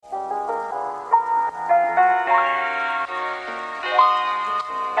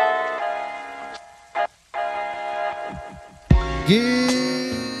Good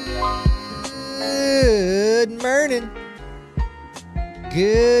morning.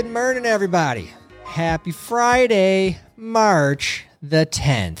 Good morning, everybody. Happy Friday, March the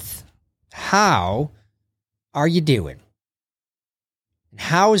 10th. How are you doing?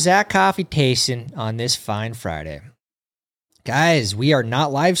 How is that coffee tasting on this fine Friday? Guys, we are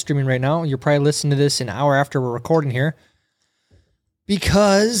not live streaming right now. You're probably listening to this an hour after we're recording here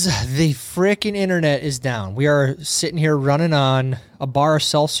because the freaking internet is down. We are sitting here running on a bar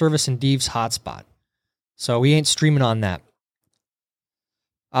self-service and Deve's hotspot. So we ain't streaming on that.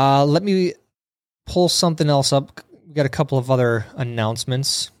 Let me pull something else up. We got a couple of other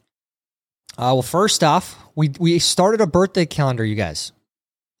announcements. Well, first off, we started a birthday calendar, you guys.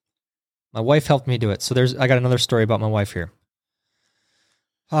 My wife helped me do it. So I got another story about my wife here.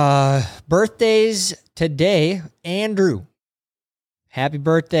 Birthdays today, Andrew. Happy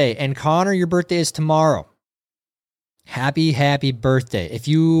birthday. And Connor, your birthday is tomorrow. Happy birthday. If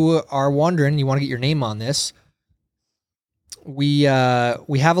you are wondering, you want to get your name on this, we have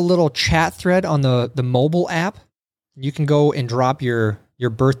a little chat thread on the mobile app. You can go and drop your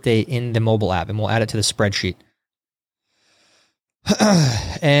birthday in the mobile app, and we'll add it to the spreadsheet.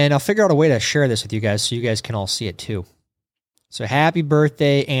 And I'll figure out a way to share this with you guys so you guys can all see it too. So happy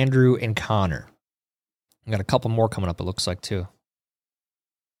birthday, Andrew and Connor. I got a couple more coming up, it looks like, too.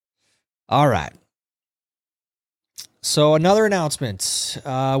 All right. So another announcement.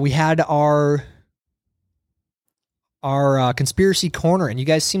 We had our conspiracy corner, and you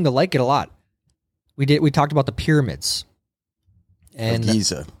guys seem to like it a lot. We talked about the pyramids. And of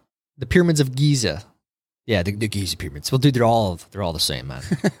Giza. The pyramids of Giza. Yeah, the Giza pyramids. Well, dude, they're all the same, man.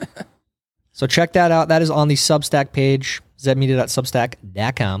 So check that out. That is on the Substack page,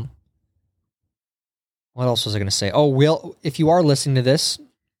 zedmedia.substack.com. What else was I going to say? Oh, if you are listening to this,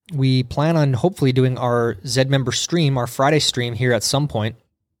 we plan on hopefully doing our Zed member stream, our Friday stream here at some point,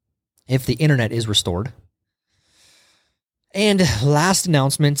 if the internet is restored. And last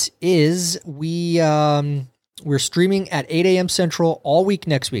announcement is we're streaming at 8 a.m. Central all week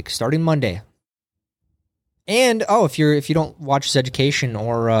next week, starting Monday. And, if you don't watch Zeducation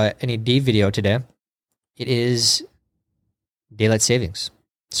or any Dave video today, it is Daylight Savings.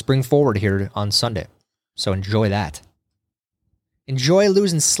 Spring forward here on Sunday. So enjoy that. Enjoy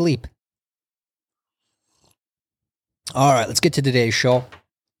losing sleep. All right, let's get to today's show.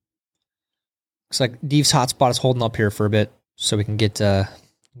 Looks like Deve's hotspot is holding up here for a bit so we can get our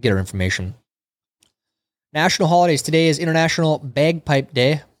information. National holidays. Today is International Bagpipe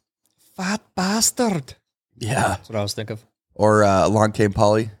Day. Fat bastard. Yeah. That's what I was thinking of. Or Along Came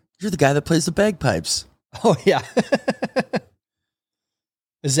Polly. You're the guy that plays the bagpipes. Oh, yeah.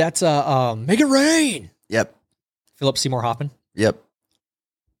 Is that Make It Rain? Yep. Philip Seymour Hoffman? Yep.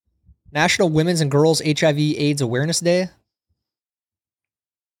 National Women's and Girls HIV/AIDS Awareness Day.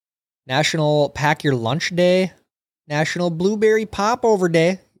 National Pack Your Lunch Day. National Blueberry Popover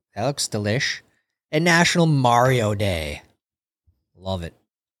Day. That looks delish. And National Mario Day. Love it.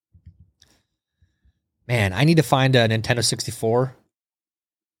 Man, I need to find a Nintendo 64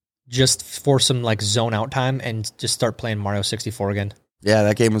 just for some zone out time and just start playing Mario 64 again. Yeah,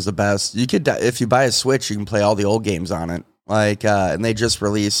 that game was the best. You could, if you buy a Switch, you can play all the old games on it. And they just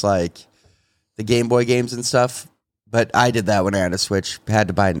released the Game Boy games and stuff. But I did that when I had a Switch. I had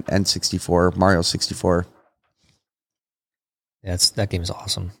to buy an N64, Mario 64. Yeah, that game is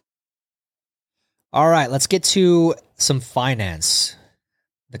awesome. All right, let's get to some finance.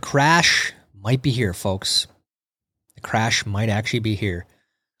 The crash might be here, folks. The crash might actually be here.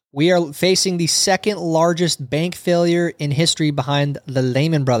 We are facing the second largest bank failure in history behind the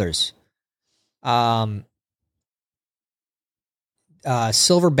Lehman Brothers.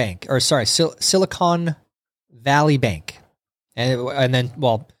 Silicon Valley Bank. And then,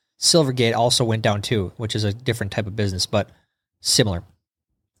 Silvergate also went down too, which is a different type of business, but similar.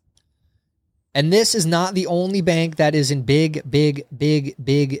 And this is not the only bank that is in big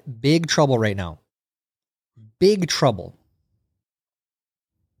trouble right now. Big trouble.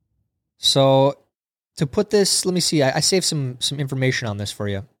 So to put this, let me see. I saved some information on this for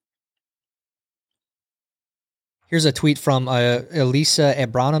you. Here's a tweet from Elisa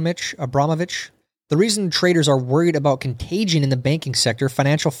Abramovich. The reason traders are worried about contagion in the banking sector,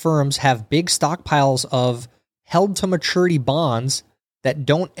 financial firms have big stockpiles of held-to-maturity bonds that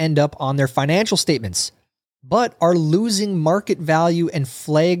don't end up on their financial statements, but are losing market value and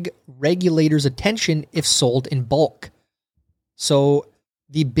flag regulators' attention if sold in bulk. So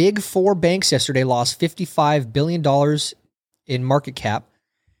the big four banks yesterday lost $55 billion in market cap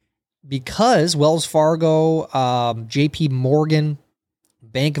because Wells Fargo, JP Morgan,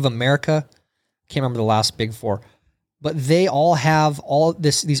 Bank of America, can't remember the last big four, but they all have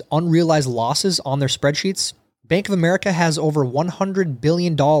these unrealized losses on their spreadsheets. Bank of America has over $100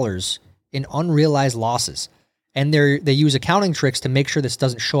 billion in unrealized losses, and they use accounting tricks to make sure this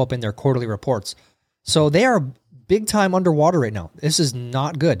doesn't show up in their quarterly reports. So they are big time underwater right now. This is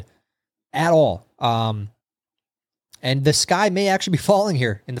not good at all. And the sky may actually be falling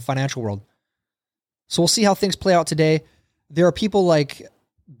here in the financial world. So we'll see how things play out today. There are people like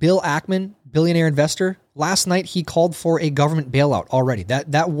Bill Ackman, billionaire investor. Last night, he called for a government bailout already.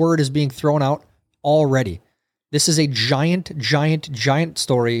 That word is being thrown out already. This is a giant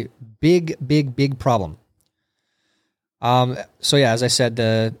story. Big problem. So yeah, as I said,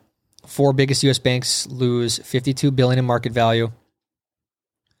 the 4 biggest U.S. banks lose $52 billion in market value.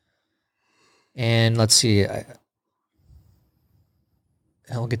 And let's see.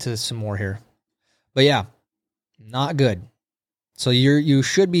 I'll get to some more here. But yeah, not good. So you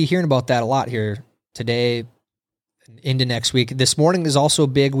should be hearing about that a lot here today into next week. This morning is also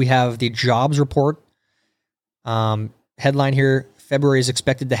big. We have the jobs report. Headline here, February is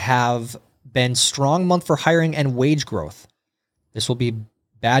expected to have been strong month for hiring and wage growth. This will be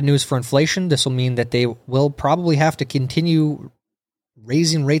bad news for inflation. This will mean that they will probably have to continue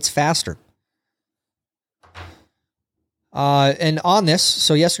raising rates faster. And on this,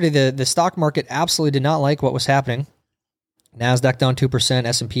 so yesterday the stock market absolutely did not like what was happening. NASDAQ down 2%,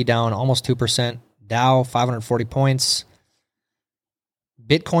 S&P down almost 2%, Dow 540 points.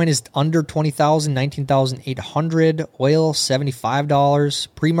 Bitcoin is under 20,000, 19,800. Oil $75.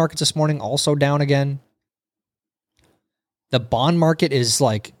 Pre-markets this morning also down again. The bond market is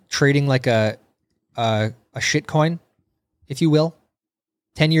like trading like a shit coin, if you will.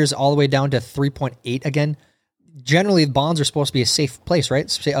 10 years all the way down to 3.8 again. Generally, bonds are supposed to be a safe place, right?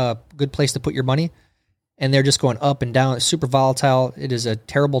 It's a good place to put your money. And they're just going up and down. It's super volatile. It is a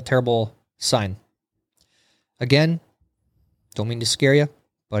terrible sign. Again, don't mean to scare you,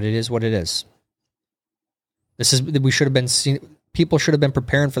 but it is what it is. People should have been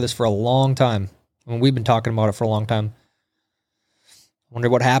preparing for this for a long time. I mean, we've been talking about it for a long time. I wonder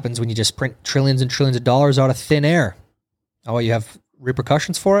what happens when you just print trillions and trillions of dollars out of thin air. Oh, you have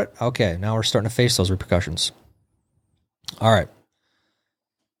repercussions for it? Okay, now we're starting to face those repercussions. All right.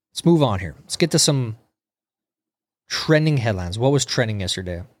 Let's move on here. Let's get to some trending headlines. What was trending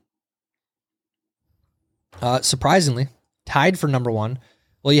yesterday? Surprisingly, tied for number one.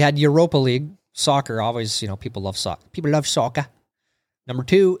 Well, you had Europa League, soccer. Always, people love soccer. People love soccer. Number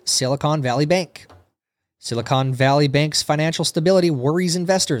 2, Silicon Valley Bank. Silicon Valley Bank's financial stability worries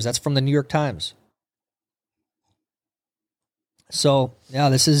investors. That's from the New York Times. So, yeah,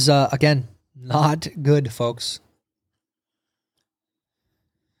 this is, again, not good, folks.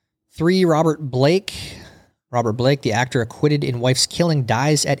 3, Robert Blake. Robert Blake, the actor acquitted in wife's killing,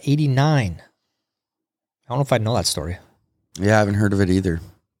 dies at 89. I don't know if I know that story. Yeah, I haven't heard of it either.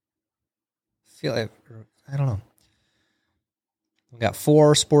 I don't know. We got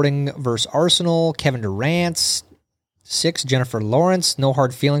 4, Sporting versus Arsenal. Kevin Durant. 6, Jennifer Lawrence. No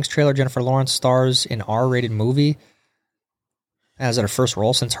Hard Feelings trailer. Jennifer Lawrence stars in R-rated movie. Is that her first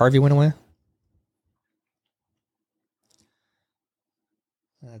role since Harvey went away?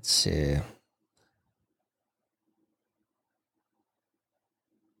 Let's see.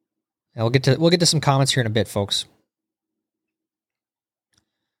 We'll get to some comments here in a bit, folks.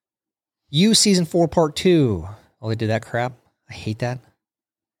 You Season 4 Part 2. Oh, they did that crap. I hate that.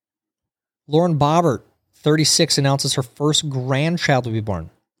 Lauren Boebert, 36, announces her first grandchild will be born.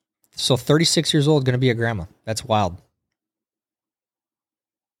 So 36 years old, going to be a grandma. That's wild.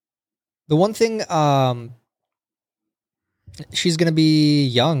 The one thing, she's going to be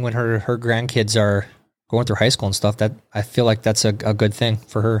young when her grandkids are going through high school and stuff. That I feel like that's a good thing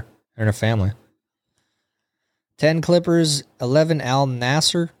for her and her family. 10 Clippers, 11 Al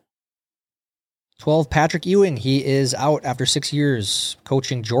Nasser, 12 Patrick Ewing. He is out after 6 years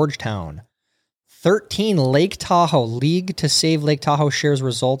coaching Georgetown. 13 Lake Tahoe. League to Save Lake Tahoe shares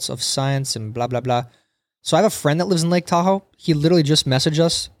results of science and blah, blah, blah. So I have a friend that lives in Lake Tahoe. He literally just messaged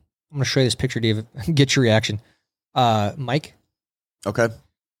us. I'm going to show you this picture, Dave. Get your reaction. Mike. Okay.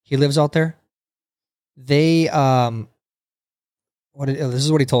 He lives out there. They, this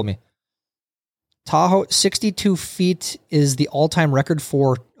is what he told me. Tahoe, 62 feet is the all-time record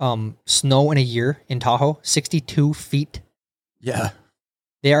for snow in a year in Tahoe. 62 feet. Yeah.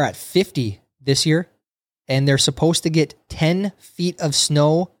 They are at 50 this year, and they're supposed to get 10 feet of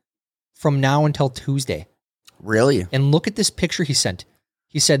snow from now until Tuesday. Really? And look at this picture he sent.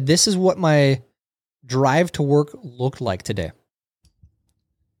 He said, this is what my drive to work looked like today.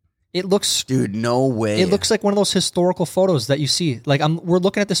 It looks... Dude, no way. It looks like one of those historical photos that you see. Like, we're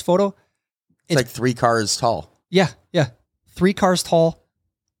looking at this photo. It's like 3 cars tall. Yeah. 3 cars tall.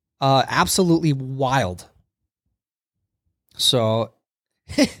 Absolutely wild. So,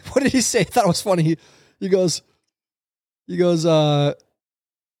 what did he say? I thought it was funny. He goes, 10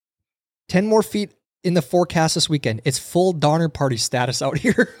 more feet in the forecast this weekend. It's full Donner Party status out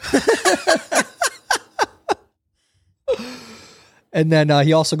here. And then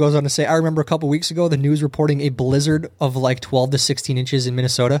he also goes on to say, I remember a couple weeks ago, the news reporting a blizzard of like 12 to 16 inches in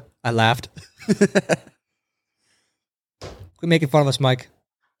Minnesota. I laughed. Quit making fun of us, Mike.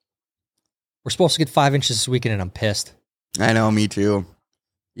 We're supposed to get 5 inches this weekend, and I'm pissed. I know, me too.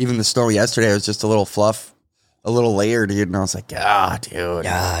 Even the snow yesterday was just a little fluff, a little layer, dude. And I was like, dude.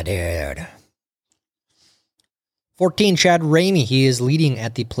 14, Chad Ramey. He is leading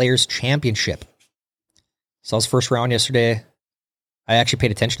at the Players' Championship. Saw his first round yesterday. I actually paid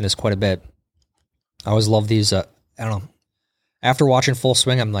attention to this quite a bit. I always love these. I don't know. After watching Full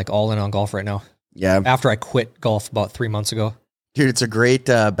Swing, I'm like all in on golf right now. Yeah. After I quit golf about 3 months ago. Dude, it's a great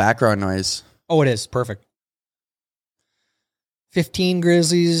background noise. Oh, it is. Perfect. 15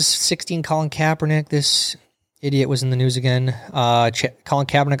 Grizzlies, 16 Colin Kaepernick. This idiot was in the news again. Colin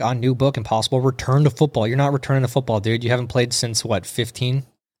Kaepernick on new book, Impossible Return to Football. You're not returning to football, dude. You haven't played since, 15?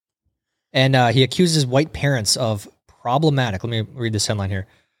 And he accuses white parents of problematic, let me read this headline here,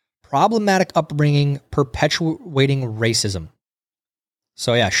 problematic upbringing perpetuating racism.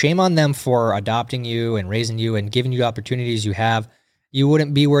 So yeah, shame on them for adopting you and raising you and giving you opportunities you have. You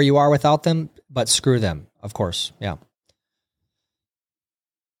wouldn't be where you are without them, but screw them, of course. Yeah.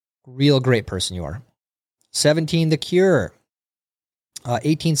 Real great person you are. 17, The Cure.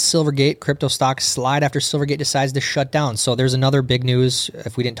 18, Silvergate. Crypto stocks slide after Silvergate decides to shut down. So there's another big news.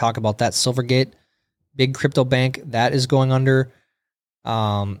 If we didn't talk about that, Silvergate, big crypto bank, that is going under.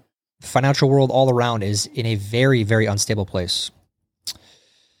 Financial world all around is in a very, very unstable place.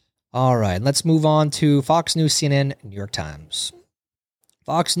 All right, let's move on to Fox News, CNN, New York Times.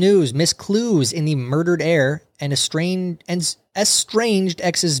 Fox News, miss clues in the murdered heir and estranged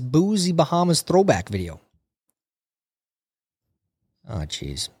ex's boozy Bahamas throwback video. Oh,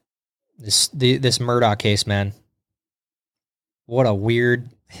 jeez. This Murdoch case, man. What a weird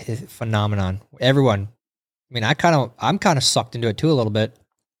phenomenon. Everyone, I mean, I'm kind of sucked into it too a little bit.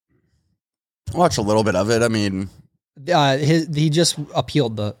 I watched a little bit of it. I mean, he just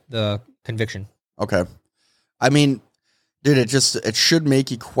appealed the conviction. Okay. I mean, dude, it should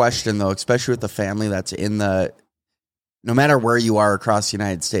make you question though, especially with the family that's no matter where you are across the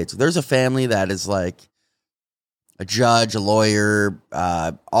United States. If there's a family that is like a judge, a lawyer,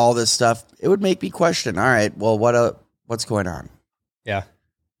 all this stuff, it would make me question, all right, well, what's going on? Yeah.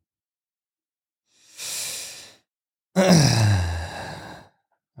 All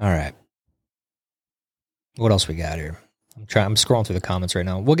right. What else we got here? I'm scrolling through the comments right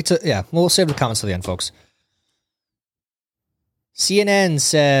now. We'll save the comments to the end, folks. CNN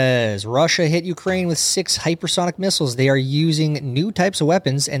says Russia hit Ukraine with 6 hypersonic missiles. They are using new types of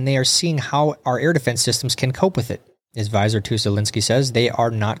weapons, and they are seeing how our air defense systems can cope with it. Advisor to Zelensky says they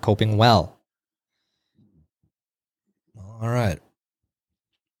are not coping well. All right.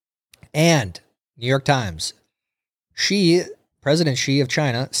 And New York Times. President Xi of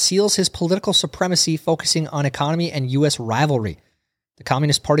China, seals his political supremacy focusing on economy and U.S. rivalry. The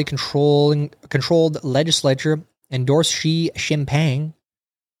Communist Party controlled legislature endorsed Xi Jinping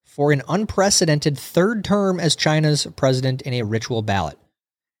for an unprecedented third term as China's president in a ritual ballot.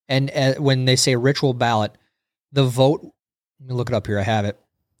 And when they say ritual ballot, the vote, let me look it up here. I have it.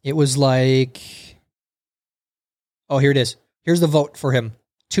 It was like, oh, here it is. Here's the vote for him.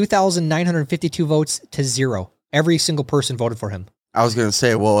 2,952 votes to 0. Every single person voted for him. I was going to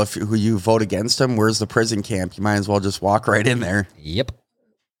say, well, if you vote against him, where's the prison camp? You might as well just walk right in there. Yep.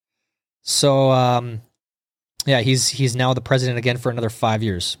 So, yeah, he's now the president again for another 5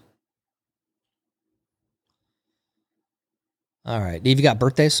 years. All right. Dave, you got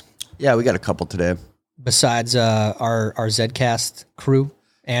birthdays? Yeah, we got a couple today. Besides our Zcast crew,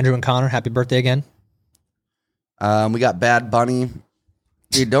 Andrew and Connor, happy birthday again. We got Bad Bunny.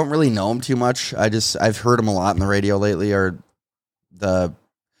 Dude, don't really know him too much. I've heard him a lot in the radio lately, or the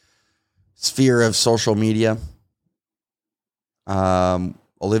sphere of social media.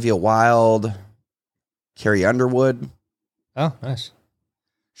 Olivia Wilde, Carrie Underwood. Oh, nice.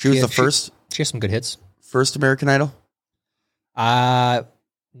 She was the first. She has some good hits. First American Idol?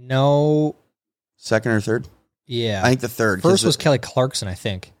 No. Second or third? Yeah. I think the third. First was Kelly Clarkson, I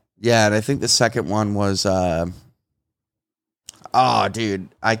think. Yeah, and I think the second one was oh, dude,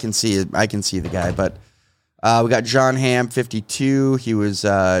 I can see it. I can see the guy, but we got John Hamm, 52. He was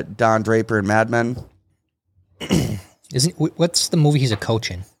Don Draper in Mad Men. What's the movie he's a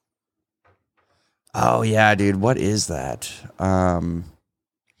coach in? Oh yeah, dude. What is that?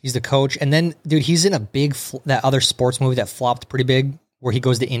 He's the coach. And then, dude, he's in a big, that other sports movie that flopped pretty big where he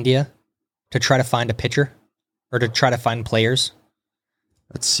goes to India to try to find a pitcher or to try to find players.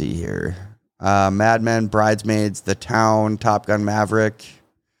 Let's see here. Mad Men, Bridesmaids, The Town, Top Gun Maverick.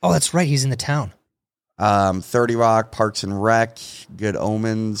 Oh, that's right. He's in The Town. 30 Rock, Parks and Rec, Good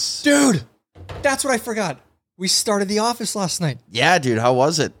Omens. Dude, that's what I forgot. We started The Office last night. Yeah, dude. How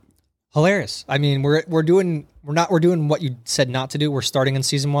was it? Hilarious. I mean, we're doing what you said not to do. We're starting in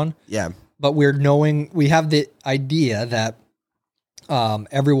season 1. Yeah. But we have the idea that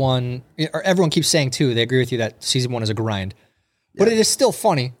everyone keeps saying too, they agree with you that season 1 is a grind. But it is still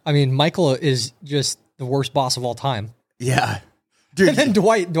funny. I mean, Michael is just the worst boss of all time. Yeah. Dude. And then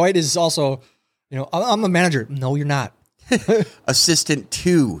Dwight is also, I'm a manager. No, you're not. Assistant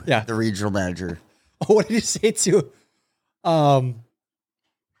to the regional manager. Oh, what did you say to? What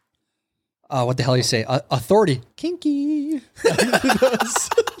the hell you say? Authority. Kinky. That's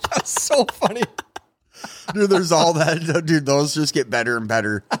so funny. Dude, there's all that. Dude, those just get better and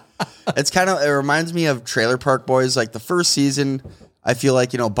better. It reminds me of Trailer Park Boys. Like the first season, I feel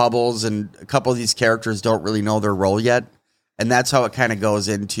like, Bubbles and a couple of these characters don't really know their role yet. And that's how it kind of goes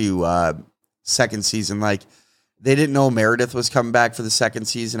into second season. Like they didn't know Meredith was coming back for the second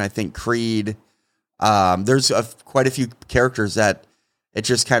season. I think Creed. There's quite a few characters that it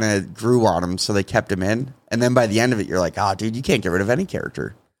just kind of grew on them, so they kept him in. And then by the end of it, you're like, oh, dude, you can't get rid of any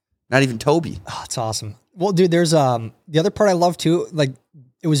character. Not even Toby. Oh, it's awesome. Well, dude, there's the other part I love too. Like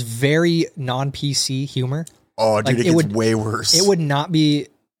it was very non-PC humor. Oh, dude, like, it gets way worse. It would not be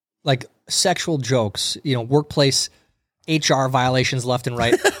like sexual jokes, workplace HR violations left and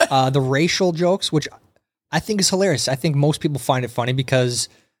right. The racial jokes, which I think is hilarious. I think most people find it funny because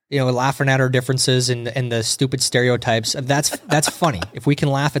laughing at our differences and the stupid stereotypes. That's funny. If we can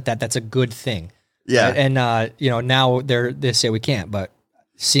laugh at that, that's a good thing. Yeah. And now they say we can't, but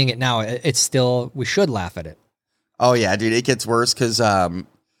seeing it now, it's still, we should laugh at it. Oh yeah, dude, it gets worse because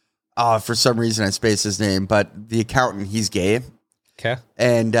for some reason I spaced his name, but the accountant, he's gay. Okay.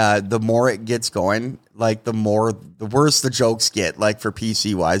 And the more it gets going, like the worse the jokes get. Like for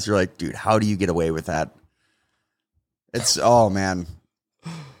PC wise, you're like, dude, how do you get away with that? Oh man.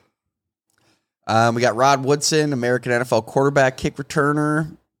 We got Rod Woodson, American NFL quarterback, kick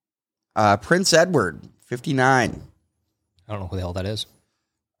returner. Prince Edward, 59. I don't know who the hell that is.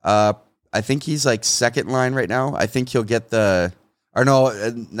 I think he's like second line right now. I think he'll get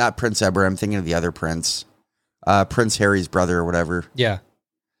not Prince Edward. I'm thinking of the other Prince. Prince Harry's brother or whatever. Yeah.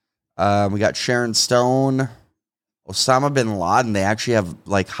 We got Sharon Stone, Osama bin Laden. They actually have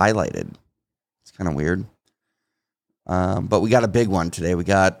like highlighted. It's kind of weird. But we got a big one today. We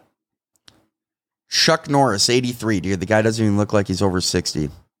got Chuck Norris, 83, dude. The guy doesn't even look like he's over 60.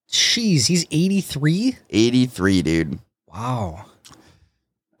 Jeez, he's 83? 83, dude. Wow.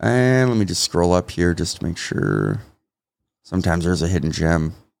 And let me just scroll up here just to make sure. Sometimes there's a hidden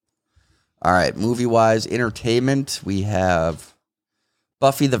gem. All right, movie-wise, entertainment, we have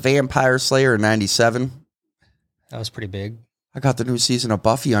Buffy the Vampire Slayer in 97. That was pretty big. I got the new season of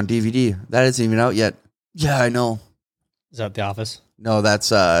Buffy on DVD. That isn't even out yet. Yeah, I know. Is that The Office? No,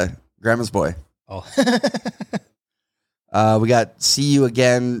 that's Grandma's Boy. Oh. We got See You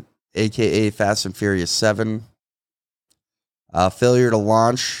Again, a.k.a. Fast and Furious 7. Failure to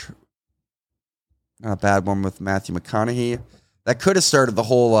Launch. Not a bad one with Matthew McConaughey. That could have started the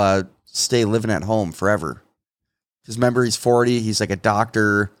whole stay living at home forever. Because remember, he's 40, he's like a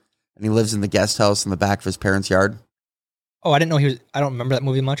doctor, and he lives in the guest house in the back of his parents' yard. Oh, I didn't know I don't remember that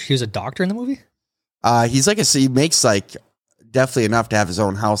movie much. He was a doctor in the movie? He's like he makes like definitely enough to have his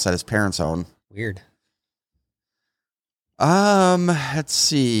own house that his parents own. Weird. Let's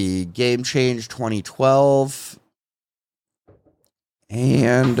see. Game Change 2012.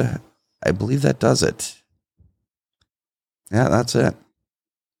 And I believe that does it. Yeah, that's it.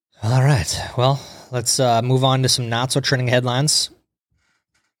 All right. Well, let's move on to some not so trending headlines.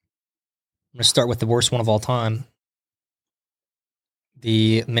 I'm going to start with the worst one of all time.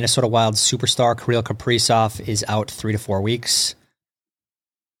 The Minnesota Wild superstar Kirill Kaprizov is out 3 to 4 weeks.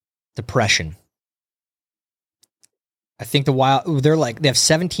 Depression. I think the Wild, they have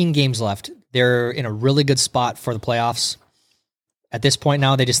 17 games left. They're in a really good spot for the playoffs. At this point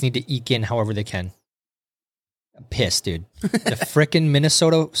now, they just need to eke in however they can. I'm pissed, dude. The frickin'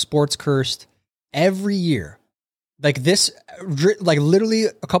 Minnesota sports cursed every year. Like this, like literally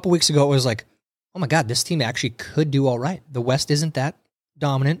a couple weeks ago, it was like, oh my God, this team actually could do all right. The West isn't that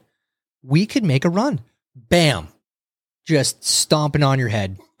dominant. We could make a run. Bam. Just stomping on your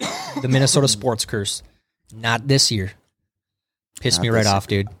head. The Minnesota sports curse. Not this year. Pissed me right off,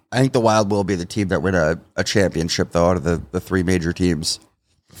 dude. I think the Wild will be the team that win a championship, though, out of the three major teams.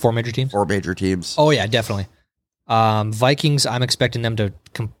 Four major teams? Four major teams. Oh, yeah, definitely. Vikings, I'm expecting them to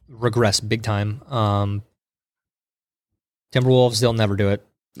regress big time. Timberwolves, they'll never do it.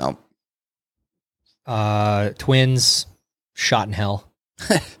 No. Twins, shot in hell.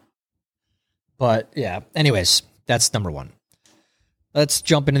 But, yeah, anyways, that's number one. Let's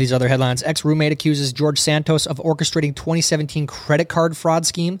jump into these other headlines. Ex-roommate accuses George Santos of orchestrating 2017 credit card fraud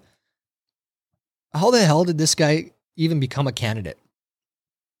scheme. How the hell did this guy even become a candidate?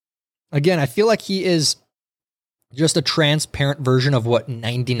 Again, I feel like he is just a transparent version of what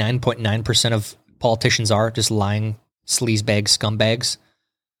 99.9% of politicians are, just lying sleazebags, scumbags.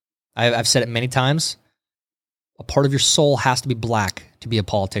 I've said it many times. A part of your soul has to be black to be a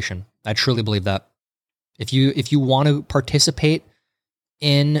politician. I truly believe that. If you want to participate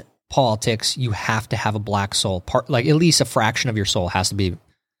in politics, you have to have a black soul. Like at least a fraction of your soul has to be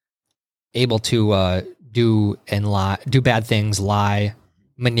able to do bad things, lie,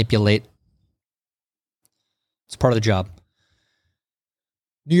 manipulate. It's part of the job.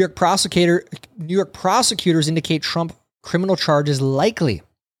 New York prosecutors indicate Trump criminal charges likely,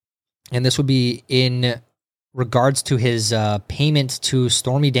 and this would be in regards to his payment to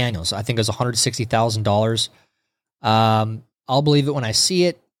Stormy Daniels. I think it was $160,000. I'll believe it when I see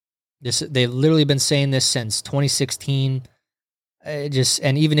it. They've literally been saying this since 2016.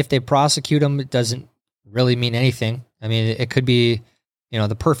 And even if they prosecute him, it doesn't really mean anything. I mean, it could be,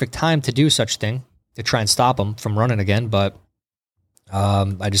 the perfect time to do such thing to try and stop him from running again. But I'll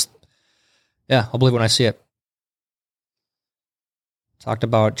believe it when I see it. Talked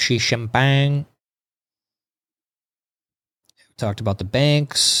about Xi Jinping. Talked about the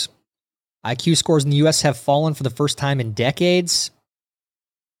banks. IQ scores in the U.S. have fallen for the first time in decades.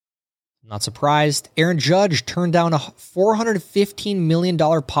 Not surprised. Aaron Judge turned down a $415 million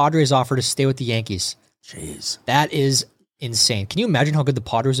Padres offer to stay with the Yankees. Jeez. That is insane. Can you imagine how good the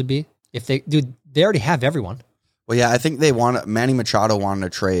Padres would be? They already have everyone. Well, yeah, I think Manny Machado wanted a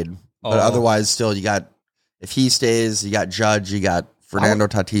trade. But otherwise, still, if he stays, you got Judge, you got Fernando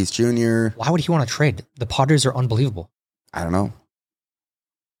Tatis Jr. Why would he want to trade? The Padres are unbelievable. I don't know.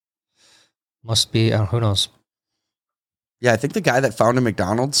 Must be, who knows? Yeah, I think the guy that founded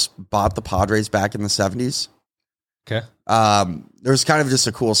McDonald's bought the Padres back in the 70s. Okay. There's kind of just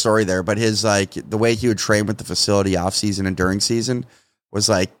a cool story there, but his the way he would train with the facility off season and during season was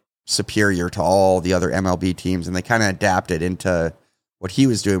superior to all the other MLB teams, and they kind of adapted into what he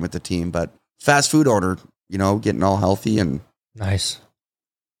was doing with the team. But fast food owner, getting all healthy and nice.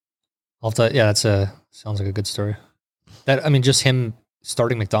 Sounds like a good story. Just him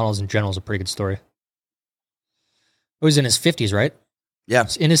starting McDonald's in general is a pretty good story. He was in his 50s, right? Yeah.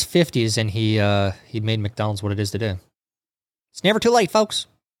 In his 50s, and he made McDonald's what it is today. It's never too late, folks.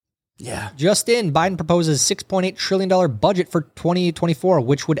 Yeah. Just in, Biden proposes $6.8 trillion budget for 2024,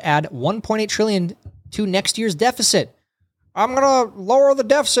 which would add $1.8 trillion to next year's deficit. I'm going to lower the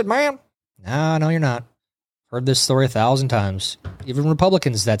deficit, man. No, you're not. Heard this story 1,000 times. Even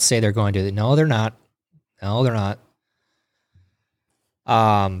Republicans that say they're going to. No, they're not. We're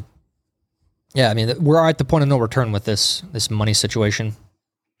at the point of no return with this money situation.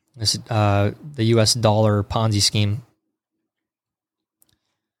 The U.S. dollar Ponzi scheme.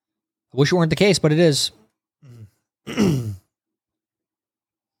 I wish it weren't the case, but it is.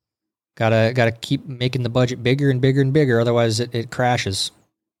 Gotta keep making the budget bigger and bigger and bigger, otherwise it crashes.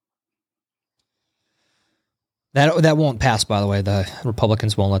 That won't pass, by the way. The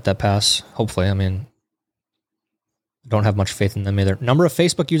Republicans won't let that pass. Hopefully, I don't have much faith in them either. Number of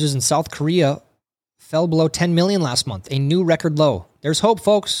Facebook users in South Korea fell below 10 million last month, a new record low. There's hope,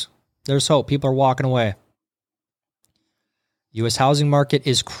 folks. There's hope. People are walking away. U.S. housing market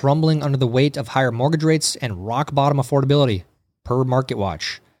is crumbling under the weight of higher mortgage rates and rock bottom affordability, per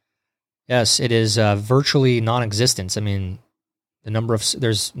MarketWatch. Yes, it is virtually non-existent.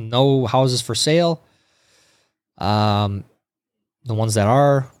 There's no houses for sale. The ones that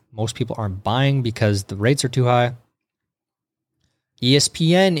are, most people aren't buying because the rates are too high.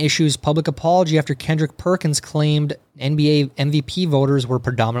 ESPN issues public apology after Kendrick Perkins claimed NBA MVP voters were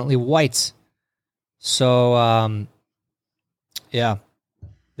predominantly whites. So,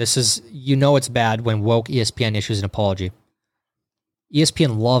 this is, it's bad when woke ESPN issues an apology.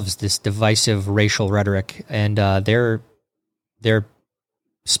 ESPN loves this divisive racial rhetoric, and they're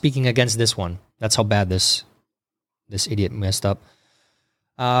speaking against this one. That's how bad this idiot messed up.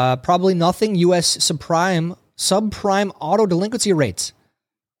 Probably nothing. U.S. subprime auto delinquency rates.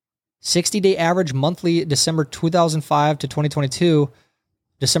 60-day average monthly December 2005 to 2022.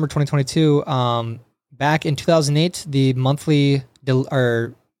 December 2022. Back in 2008, the monthly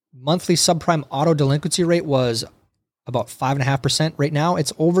our monthly subprime auto delinquency rate was about 5.5%. Right now,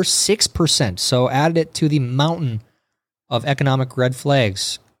 it's over 6%. So add it to the mountain of economic red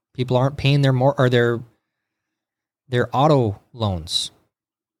flags. People aren't paying their auto loans.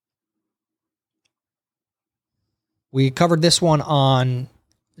 We covered this one on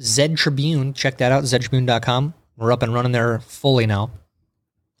Zed Tribune. Check that out, zedtribune.com. We're up and running there fully now.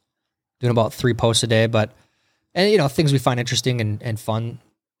 Doing about 3 posts a day, and things we find interesting and fun.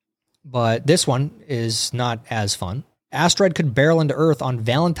 But this one is not as fun. Asteroid could barrel into Earth on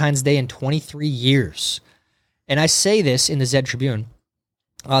Valentine's Day in 23 years. And I say this in the Zed Tribune.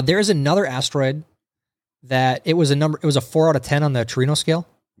 There is another asteroid that it was a 4 out of 10 on the Torino scale,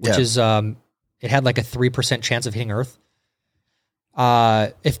 which is it had like a 3% chance of hitting Earth.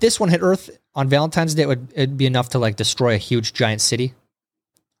 If this one hit Earth on Valentine's Day, it'd be enough to like destroy a huge giant city.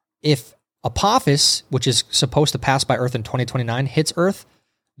 If Apophis, which is supposed to pass by Earth in 2029, hits Earth,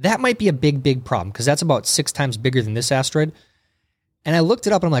 that might be a big, big problem because that's about 6 times bigger than this asteroid. And I looked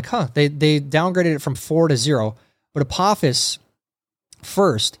it up and I'm like, they downgraded it from 4 to 0. But Apophis,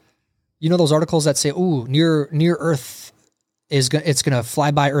 first, those articles that say, ooh, near Earth it's going to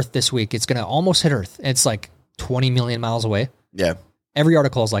fly by Earth this week. It's going to almost hit Earth. And it's like 20 million miles away. Yeah. Every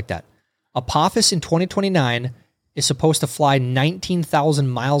article is like that. Apophis in 2029 is supposed to fly 19,000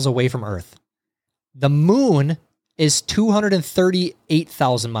 miles away from Earth. The moon is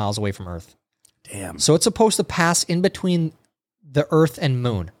 238,000 miles away from Earth. Damn. So it's supposed to pass in between the Earth and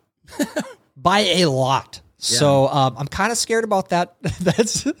moon by a lot. Yeah. So I'm kind of scared about that.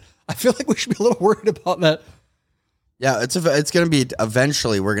 I feel like we should be a little worried about that. Yeah, it's going to be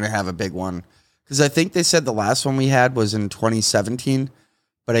eventually we're going to have a big one. Because I think they said the last one we had was in 2017,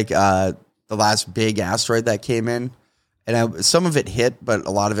 but the last big asteroid that came in, and some of it hit, but a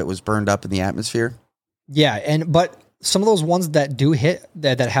lot of it was burned up in the atmosphere. Yeah, but some of those ones that do hit,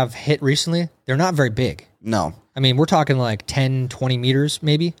 that have hit recently, they're not very big. No. I mean, we're talking like 10, 20 meters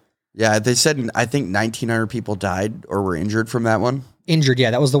maybe. Yeah, they said I think 1,900 people died or were injured from that one. Injured,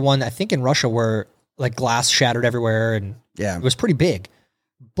 yeah. That was the one, I think, in Russia where like glass shattered everywhere, and it was pretty big.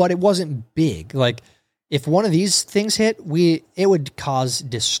 But it wasn't big. Like, if one of these things hit, it would cause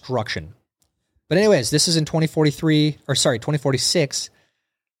destruction. But anyways, this is in 2046.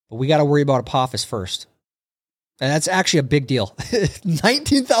 But we got to worry about Apophis first. And that's actually a big deal.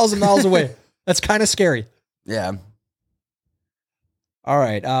 19,000 miles away. That's kind of scary. Yeah. All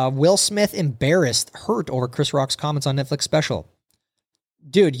right. Will Smith embarrassed, hurt over Chris Rock's comments on Netflix special.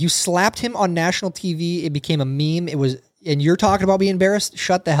 Dude, you slapped him on national TV. It became a meme. And you're talking about being embarrassed?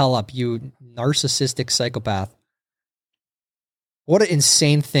 Shut the hell up, you narcissistic psychopath. What an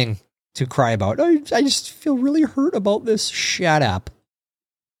insane thing to cry about. I just feel really hurt about this. Shut up.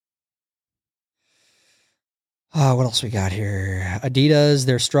 What else we got here? Adidas,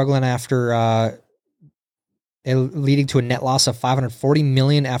 they're struggling after leading to a net loss of $540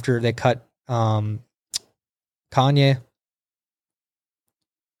 million after they cut Kanye.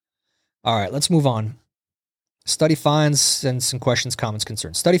 All right, let's move on. Study finds, and some questions, comments,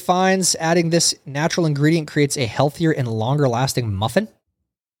 concerns. Study finds adding this natural ingredient creates a healthier and longer lasting muffin.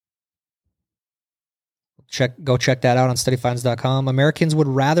 Go check that out on studyfinds.com. Americans would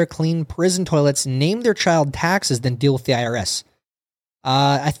rather clean prison toilets, name their child taxes than deal with the IRS.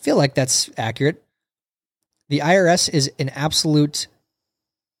 I feel like that's accurate. The IRS is an absolute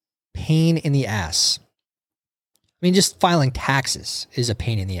pain in the ass. I mean, just filing taxes is a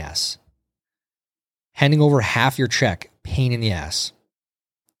pain in the ass. Handing over half your check, pain in the ass.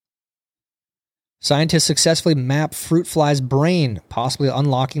 Scientists successfully map fruit fly's brain, possibly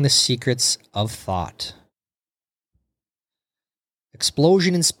unlocking the secrets of thought.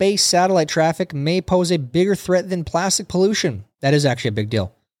 Explosion in space satellite traffic may pose a bigger threat than plastic pollution. That is actually a big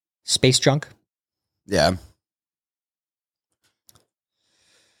deal. Space junk. Yeah.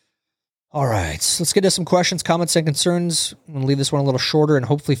 All right, so let's get to some questions, comments, and concerns. I'm going to leave this one a little shorter and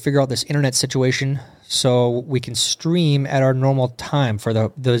hopefully figure out this internet situation so we can stream at our normal time for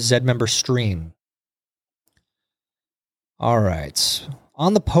the Zed member stream. All right.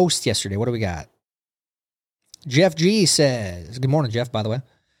 On the post yesterday, what do we got? Jeff G says, good morning, Jeff, by the way.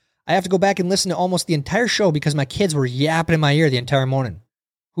 I have to go back and listen to almost the entire show because my kids were yapping in my ear the entire morning.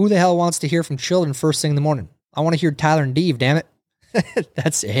 Who the hell wants to hear from children first thing in the morning? I want to hear Tyler and Dave, damn it.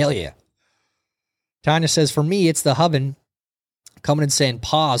 That's hell yeah. Tanya says, for me, it's the hubbin coming and saying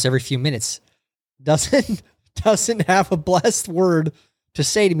pause every few minutes. Doesn't have a blessed word to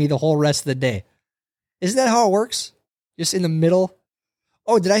say to me the whole rest of the day. Isn't that how it works? Just in the middle.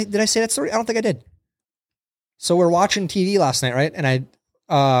 Oh, did I say that story? I don't think I did. So we're watching TV last night, right? And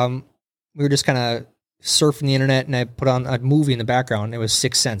we were just kind of surfing the internet and I put on a movie in the background. It was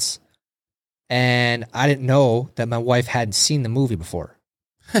Sixth Sense. And I didn't know that my wife hadn't seen the movie before.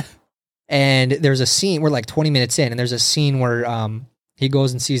 And there's a scene, we're like 20 minutes in, and there's a scene where he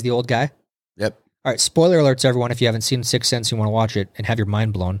goes and sees the old guy. Yep. All right, spoiler alerts, everyone. If you haven't seen Sixth Sense, you want to watch it and have your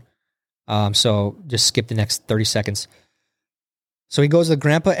mind blown. So just skip the next 30 seconds. So he goes to the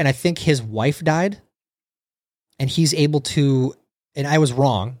grandpa, and I think his wife died. And he's able to, and I was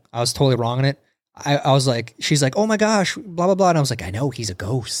wrong. I was totally wrong on it. I was like, she's like, oh my gosh, blah, blah, blah. And I was like, I know, he's a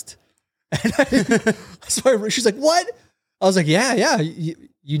ghost. And so she's like, what? I was like, yeah,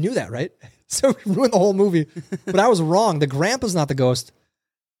 you knew that, right? So we ruined the whole movie. But I was wrong. The grandpa's not the ghost.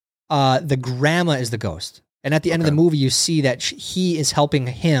 The grandma is the ghost. And at the end of the movie, you see that he is helping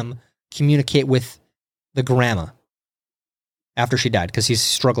him communicate with the grandma after she died because he's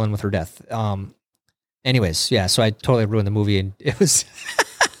struggling with her death. Anyways, yeah, so I totally ruined the movie, and it was...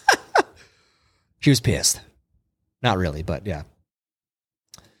 She was pissed. Not really, but yeah.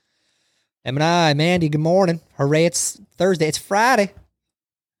 M&I, Mandy, good morning. Hooray, it's Thursday. It's Friday.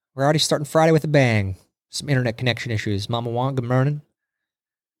 We're already starting Friday with a bang. Some internet connection issues. Mama Want, good morning.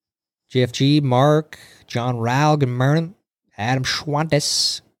 JFG, Mark, John Rowell, good morning. Adam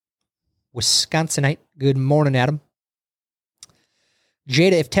Schwantes, Wisconsinite, good morning, Adam.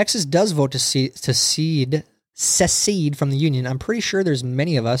 Jada, if Texas does vote to secede from the Union, I'm pretty sure there's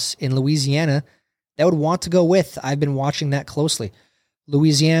many of us in Louisiana that would want to go with. I've been watching that closely.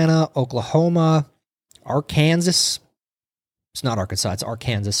 Louisiana, Oklahoma, Arkansas. It's not Arkansas, it's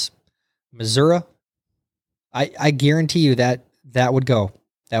Arkansas. Missouri. I guarantee you that would go.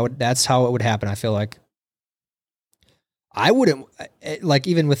 That's how it would happen, I feel like. I wouldn't, like,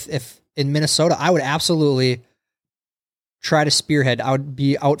 even if in Minnesota, I would absolutely try to spearhead. I would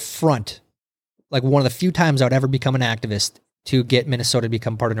be out front. Like, one of the few times I would ever become an activist to get Minnesota to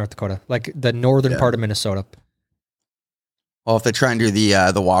become part of North Dakota, like the northern part of Minnesota. Well, if they try and do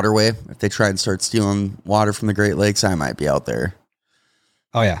the waterway, if they try and start stealing water from the Great Lakes, I might be out there.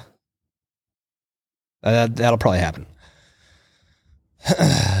 Oh, yeah. That'll probably happen.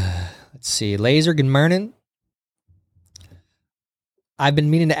 Let's see. Laser, good morning. I've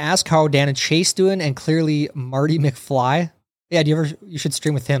been meaning to ask how Dan and Chase doing, and clearly Marty McFly. Yeah, you should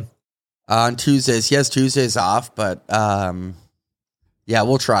stream with him. On Tuesdays. He has Tuesdays off, but yeah,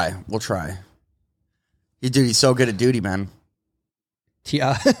 we'll try. He's so good at duty, man.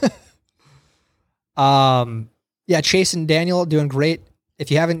 Yeah. Yeah, Chase and Daniel doing great.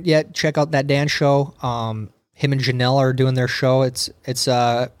 If you haven't yet, check out that Dan show. Him and Janelle are doing their show. It's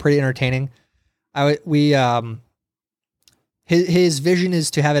pretty entertaining. His vision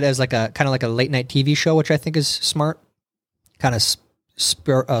is to have it as like a kind of like a late night TV show, which I think is smart. Kind of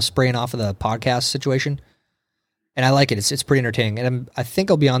spraying off of the podcast situation, and I like it. It's pretty entertaining, and I think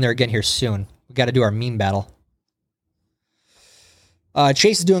I'll be on there again here soon. We got to do our meme battle.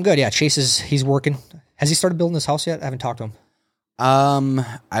 Chase is doing good. Yeah, he's working. Has he started building his house yet? I haven't talked to him.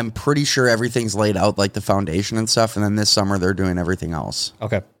 I'm pretty sure everything's laid out, like the foundation and stuff, and then this summer they're doing everything else.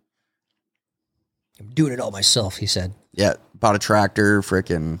 Okay. I'm doing it all myself, he said. Yeah, bought a tractor,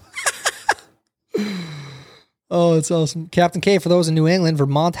 frickin'. Oh, it's awesome. Captain K, for those in New England,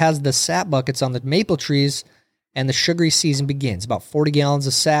 Vermont has the sap buckets on the maple trees, and the sugary season begins. About 40 gallons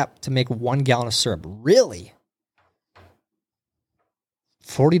of sap to make 1 gallon of syrup. Really?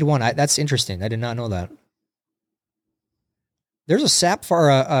 40 to 1. That's interesting. I did not know that. There's a sap for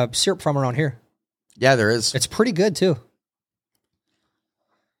a syrup farm around here. Yeah, there is. It's pretty good, too.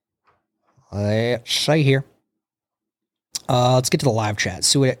 Let's see here. Let's get to the live chat.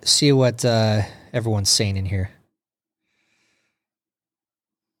 See what everyone's saying in here.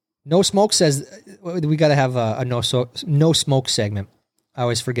 No Smoke says we got to have a no smoke segment. I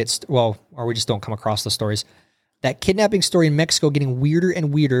always forget, or we just don't come across the stories. That kidnapping story in Mexico getting weirder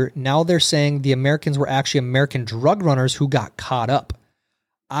and weirder. Now they're saying the Americans were actually American drug runners who got caught up.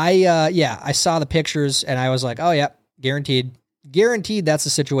 I saw the pictures and I was like, oh yeah, guaranteed that's the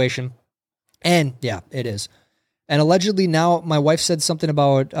situation. And yeah, it is. And allegedly now my wife said something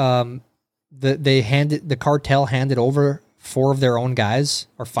about the cartel handed over 4 of their own guys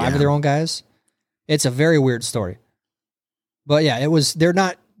or 5 of their own guys. It's a very weird story. But yeah, they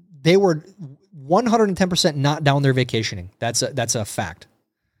were 110% not down there vacationing. That's a fact.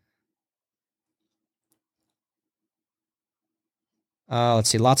 Let's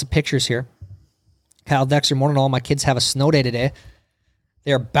see. Lots of pictures here. Kyle Dexter, morning all. My kids have a snow day today.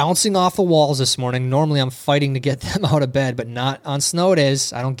 They are bouncing off the walls this morning. Normally I'm fighting to get them out of bed, but not on snow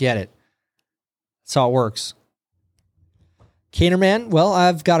days. I don't get it. That's how it works. Canerman, well,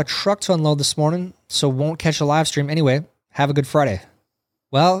 I've got a truck to unload this morning, so won't catch a live stream anyway. Have a good Friday.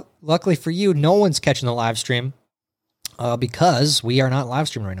 Well, luckily for you, no one's catching the live stream because we are not live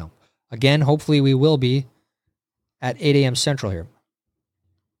streaming right now. Again, hopefully we will be at 8 a.m. Central here.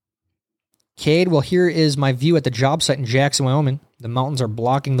 Cade, well, here is my view at the job site in Jackson, Wyoming. The mountains are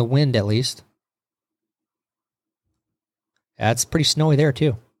blocking the wind, at least. That's pretty snowy there,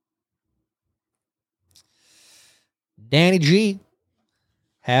 too. Danny G,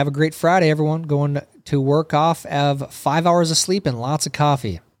 have a great Friday, everyone. Going to work off of 5 hours of sleep and lots of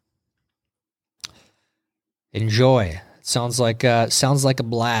coffee. Enjoy. Sounds like a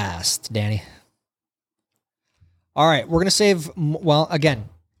blast, Danny. All right, we're going to save, well, again,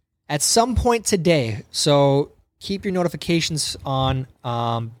 at some point today, so keep your notifications on,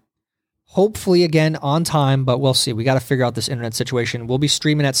 hopefully, again, on time, but we'll see. We got to figure out this internet situation. We'll be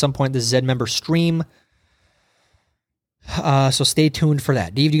streaming at some point, the Z member stream, so stay tuned for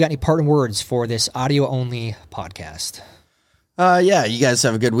that. Dave, do you got any parting words for this audio-only podcast? Yeah, you guys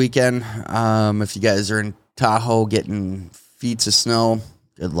have a good weekend. If you guys are in Tahoe getting feet of snow,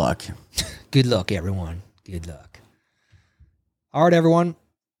 good luck. Good luck, everyone. Good luck. All right, everyone.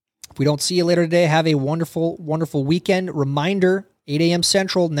 If we don't see you later today, have a wonderful, wonderful weekend. Reminder, 8 a.m.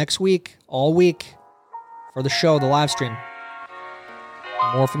 Central next week, all week, for the show, the live stream.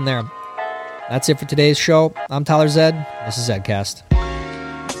 More from there. That's it for today's show. I'm Tyler Zed. This is Zedcast.